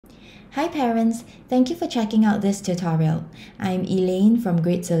Hi parents, thank you for checking out this tutorial. I'm Elaine from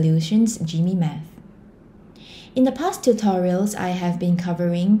Great Solutions GME Math. In the past tutorials, I have been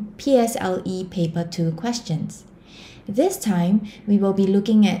covering PSLE Paper 2 questions. This time, we will be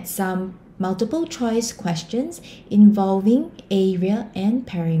looking at some multiple choice questions involving area and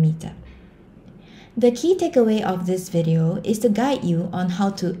perimeter. The key takeaway of this video is to guide you on how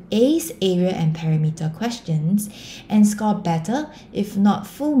to ace area and perimeter questions and score better, if not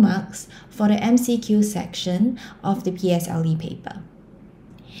full marks, for the MCQ section of the PSLE paper.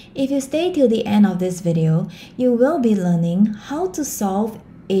 If you stay till the end of this video, you will be learning how to solve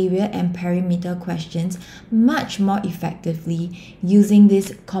area and perimeter questions much more effectively using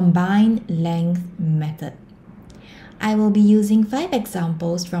this combined length method. I will be using 5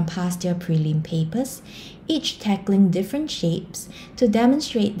 examples from past year prelim papers, each tackling different shapes to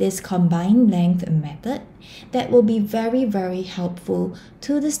demonstrate this combined length method that will be very helpful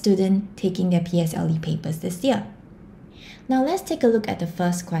to the student taking their PSLE papers this year. Now let's take a look at the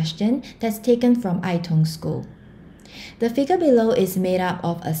first question that's taken from Aitong School. The figure below is made up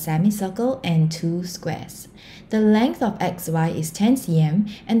of a semicircle and 2 squares. The length of xy is 10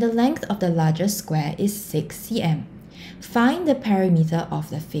 cm and the length of the largest square is 6 cm. Find the perimeter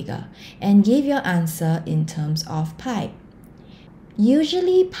of the figure and give your answer in terms of pi.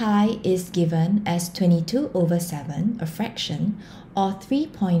 Usually pi is given as 22/7, a fraction, or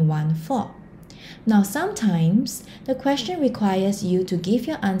 3.14. Now sometimes the question requires you to give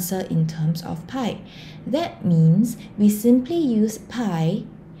your answer in terms of pi. That means we simply use pi,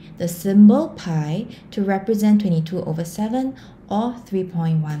 the symbol pi, to represent 22/7 or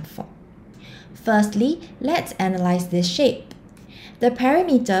 3.14. Firstly, let's analyze this shape. The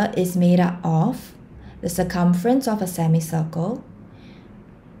perimeter is made up of the circumference of a semicircle,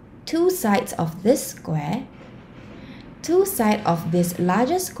 2 sides of this square, 2 sides of this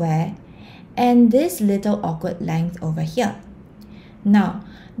larger square, and this little awkward length over here. Now,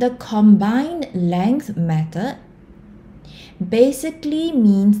 the combined length method basically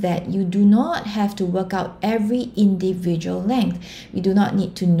means that you do not have to work out every individual length. You do not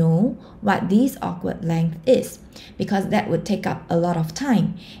need to know what this awkward length is because that would take up a lot of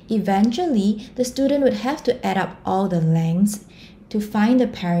time. Eventually, the student would have to add up all the lengths to find the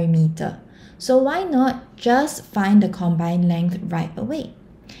perimeter. So why not just find the combined length right away?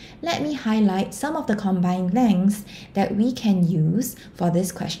 Let me highlight some of the combined lengths that we can use for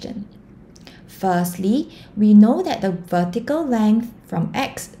this question. Firstly, we know that the vertical length from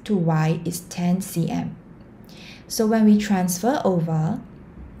x to y is 10 cm. So when we transfer over,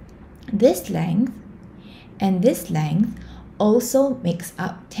 this length and this length also makes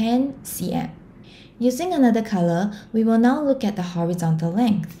up 10 cm. Using another color, we will now look at the horizontal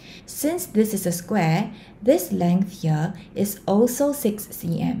length. Since this is a square, this length here is also 6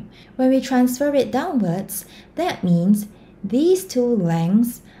 cm. When we transfer it downwards, that means these two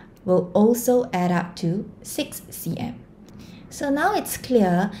lengths will also add up to 6 cm. So now it's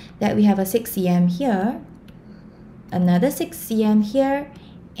clear that we have a 6 cm here, another 6 cm here,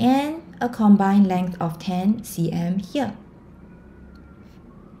 and a combined length of 10 cm here.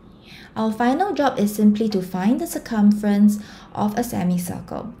 Our final job is simply to find the circumference of a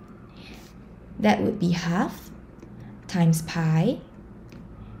semicircle. That would be half times pi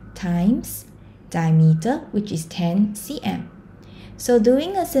times diameter, which is 10 cm. So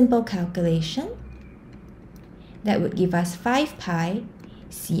doing a simple calculation, that would give us 5 pi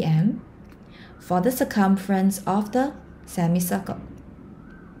cm for the circumference of the semicircle.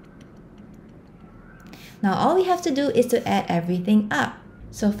 Now all we have to do is to add everything up.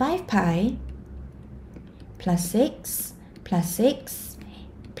 So 5 pi plus 6 plus 6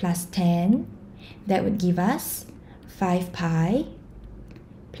 plus 10, that would give us 5 pi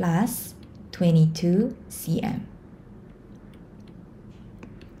plus 22 cm.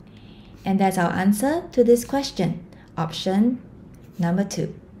 And that's our answer to this question, option number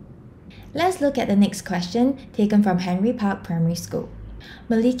 2. Let's look at the next question taken from Henry Park Primary School.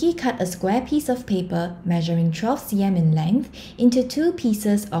 Maliki cut a square piece of paper measuring 12 cm in length into 2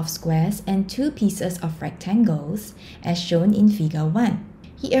 pieces of squares and 2 pieces of rectangles as shown in figure 1.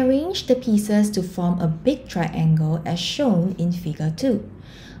 He arranged the pieces to form a big triangle as shown in figure 2.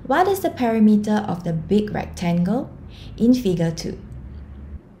 What is the perimeter of the big rectangle in figure 2?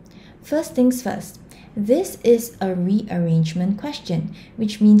 First things first, this is a rearrangement question,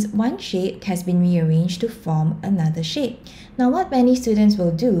 which means one shape has been rearranged to form another shape. Now what many students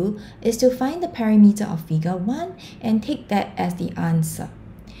will do is to find the perimeter of figure 1 and take that as the answer.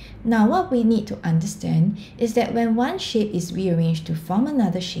 Now what we need to understand is that when one shape is rearranged to form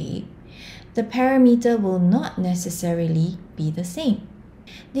another shape, the perimeter will not necessarily be the same.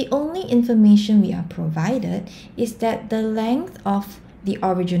 The only information we are provided is that the length of the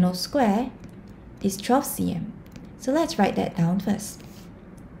original square is 12 cm. So let's write that down first.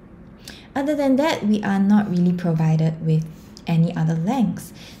 Other than that, we are not really provided with any other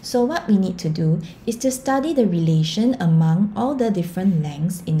lengths. So what we need to do is to study the relation among all the different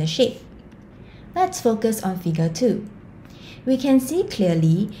lengths in the shape. Let's focus on figure 2. We can see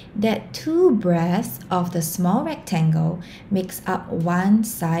clearly that two breadths of the small rectangle makes up one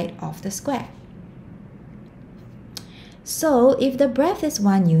side of the square. So if the breadth is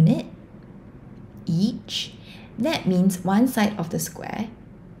 1 unit each, that means one side of the square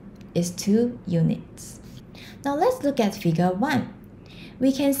is 2 units. Now let's look at figure 1.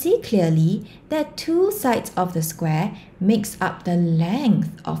 We can see clearly that two sides of the square makes up the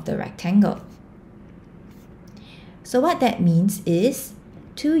length of the rectangle. So what that means is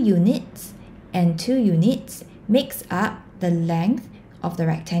 2 units and 2 units makes up the length of the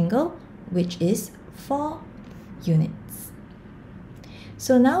rectangle, which is 4 units.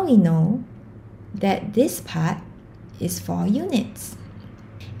 So now we know that this part is 4 units.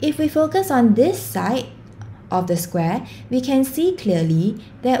 If we focus on this side of the square, we can see clearly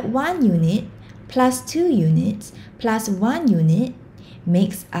that 1 unit plus 2 units plus 1 unit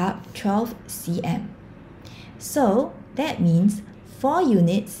makes up 12 cm. So that means 4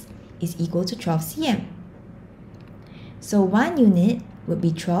 units is equal to 12 cm. So 1 unit would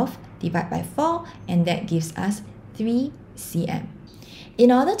be 12 divided by 4, and that gives us 3 cm.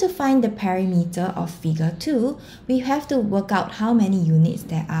 In order to find the perimeter of figure 2, we have to work out how many units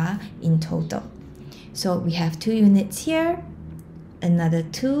there are in total. So we have 2 units here, another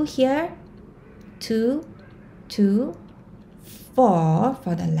 2 here, 2, 2, 4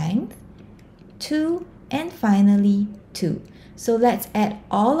 for the length, 2, and finally 2. So let's add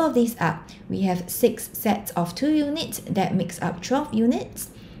all of these up. We have 6 sets of 2 units that makes up 12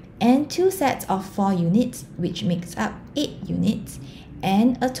 units, and 2 sets of 4 units which makes up 8 units,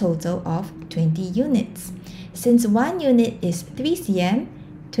 and a total of 20 units. Since 1 unit is 3 cm,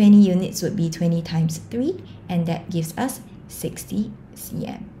 20 units would be 20 times 3, and that gives us 60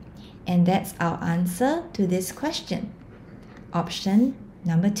 cm. And that's our answer to this question. Option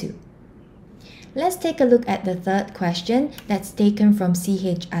number 2. Let's take a look at the third question that's taken from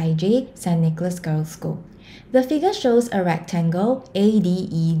CHIJ St. Nicholas Girls' School. The figure shows a rectangle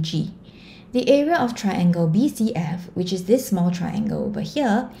ADEG. The area of triangle BCF, which is this small triangle over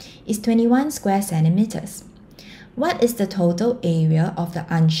here, is 21 square centimeters. What is the total area of the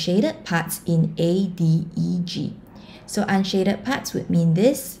unshaded parts in ADEG? So unshaded parts would mean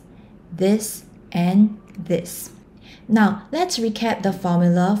this, this, and this. Now, let's recap the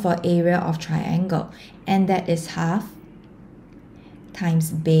formula for area of triangle, and that is half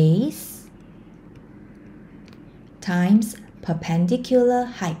times base times perpendicular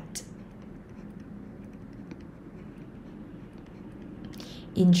height.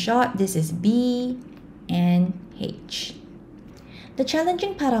 In short, this is B and H. The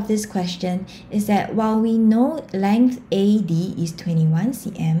challenging part of this question is that while we know length AD is 21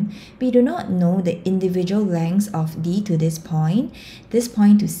 cm, we do not know the individual lengths of D to this point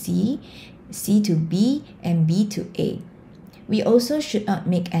to C, C to B, and B to A. We also should not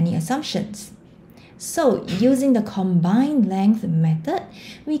make any assumptions. So, using the combined length method,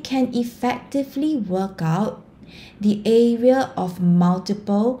 we can effectively work out the area of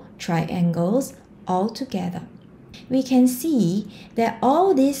multiple triangles altogether. We can see that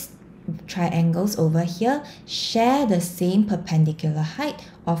all these triangles over here share the same perpendicular height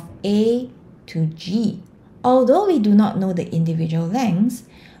of A to G. Although we do not know the individual lengths,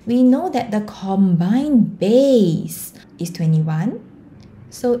 we know that the combined base is 21.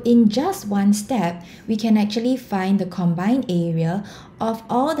 So in just one step, we can actually find the combined area of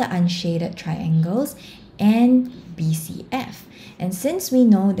all the unshaded triangles and BCF. And since we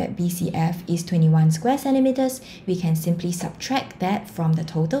know that BCF is 21 square centimeters, we can simply subtract that from the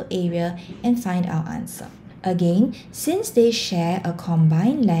total area and find our answer. Again, since they share a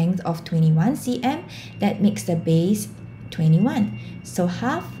combined length of 21 cm, that makes the base 21. So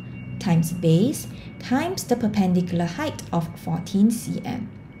half times base times the perpendicular height of 14 cm.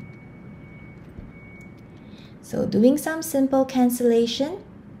 So doing some simple cancellation,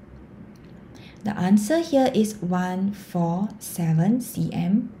 the answer here is 147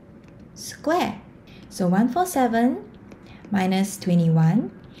 cm square. So 147 minus 21,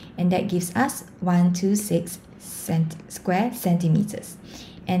 and that gives us 126 square centimeters.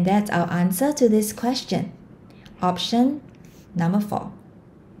 And that's our answer to this question. Option number 4.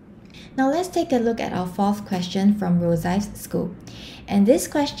 Now let's take a look at our fourth question from Rosyth's school. And this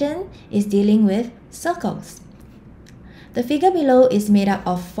question is dealing with circles. The figure below is made up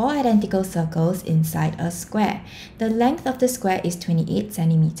of 4 identical circles inside a square. The length of the square is 28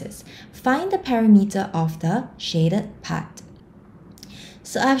 centimeters. Find the perimeter of the shaded part.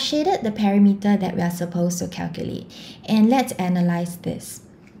 So I've shaded the perimeter that we are supposed to calculate, and let's analyze this.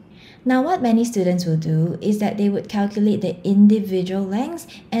 Now what many students will do is that they would calculate the individual lengths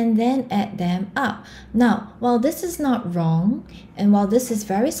and then add them up. Now, while this is not wrong, and while this is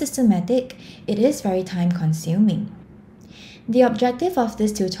very systematic, it is very time consuming. The objective of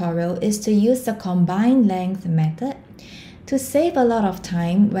this tutorial is to use the combined length method to save a lot of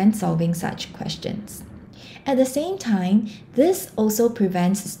time when solving such questions. At the same time, this also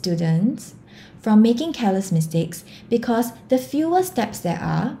prevents students from making careless mistakes because the fewer steps there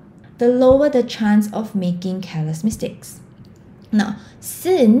are, the lower the chance of making careless mistakes. Now,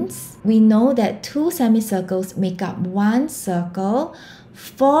 since we know that 2 semicircles make up 1 circle,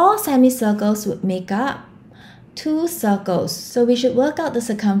 4 semicircles would make up 2 circles. So we should work out the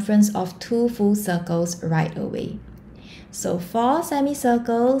circumference of 2 full circles right away. So 4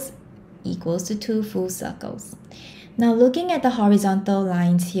 semicircles equals to 2 full circles. Now looking at the horizontal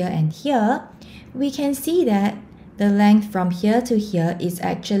lines here and here, we can see that the length from here to here is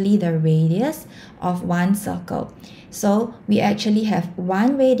actually the radius of 1 circle. So we actually have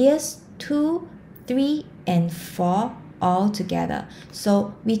 1 radius, 2, 3, and 4 all together.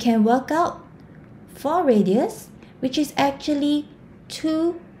 So we can work out 4 radius, which is actually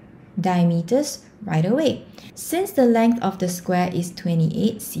 2 diameters right away. Since the length of the square is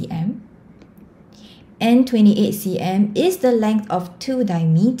 28 cm, and 28 cm is the length of 2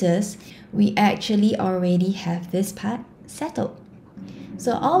 diameters, we actually already have this part settled.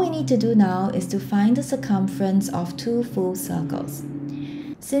 So all we need to do now is to find the circumference of 2 full circles.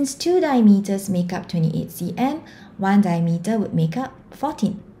 Since 2 diameters make up 28 cm, 1 diameter would make up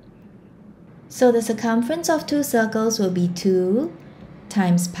 14. So the circumference of 2 circles will be 2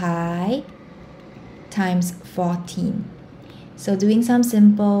 times pi times 14. So doing some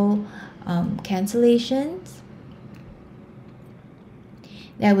simple cancellations,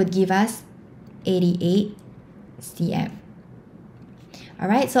 that would give us 88 cm.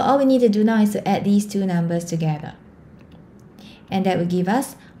 Alright, so all we need to do now is to add these two numbers together. And that would give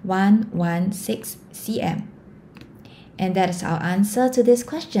us 116 cm. And that is our answer to this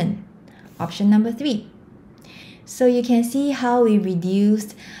question. Option number 3. So you can see how we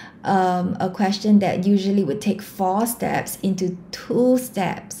reduced a question that usually would take 4 steps into 2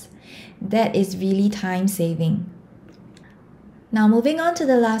 steps. That is really time saving. Now moving on to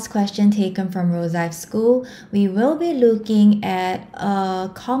the last question taken from Rosyth School, we will be looking at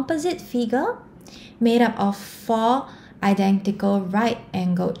a composite figure made up of 4 identical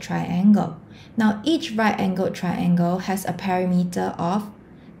right-angled triangles. Now each right-angled triangle has a perimeter of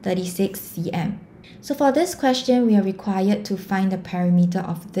 36 cm. So for this question, we are required to find the perimeter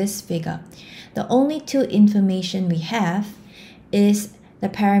of this figure. The only 2 information we have is the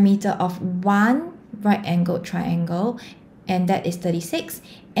perimeter of 1 right-angled triangle, and that is 36,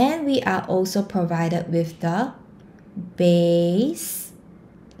 and we are also provided with the base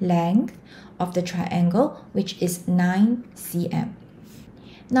length of the triangle, which is 9 cm.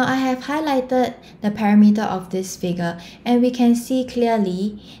 Now I have highlighted the perimeter of this figure, and we can see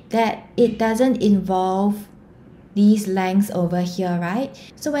clearly that it doesn't involve these lengths over here, right?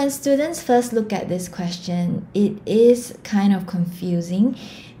 So when students first look at this question, it is kind of confusing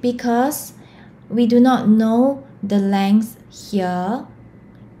because we do not know the lengths here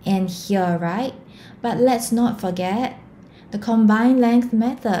and here, right? But let's not forget the combined length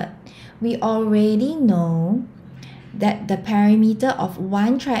method. We already know that the perimeter of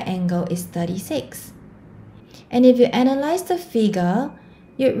 1 triangle is 36. And if you analyze the figure,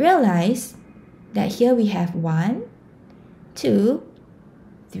 you'd realize that here we have 1, 2,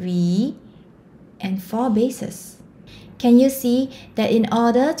 3, and 4 bases. Can you see that in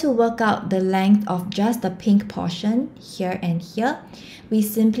order to work out the length of just the pink portion here and here, we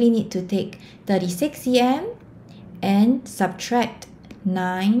simply need to take 36 cm and subtract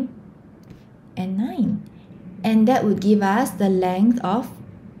 9 and 9. And that would give us the length of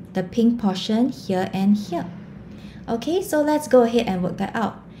the pink portion here and here. Okay, so let's go ahead and work that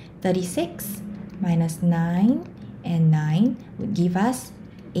out. 36 minus 9 and 9 would give us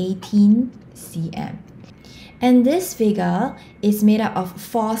 18 cm. And this figure is made up of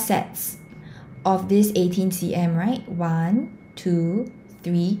 4 sets of this 18 cm, right? 1, 2,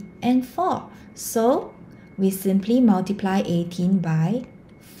 3, and 4. So we simply multiply 18 by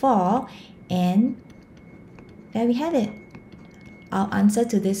 4, and there we have it. Our answer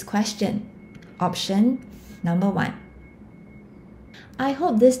to this question, option number 1. I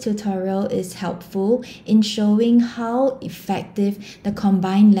hope this tutorial is helpful in showing how effective the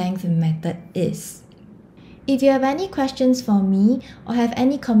combined length method is. If you have any questions for me or have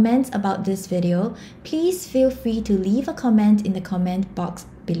any comments about this video, please feel free to leave a comment in the comment box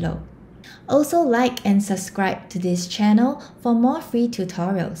below. Also like and subscribe to this channel for more free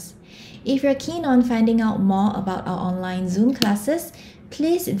tutorials. If you're keen on finding out more about our online Zoom classes,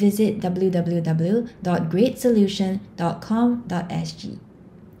 please visit www.greatsolution.com.sg.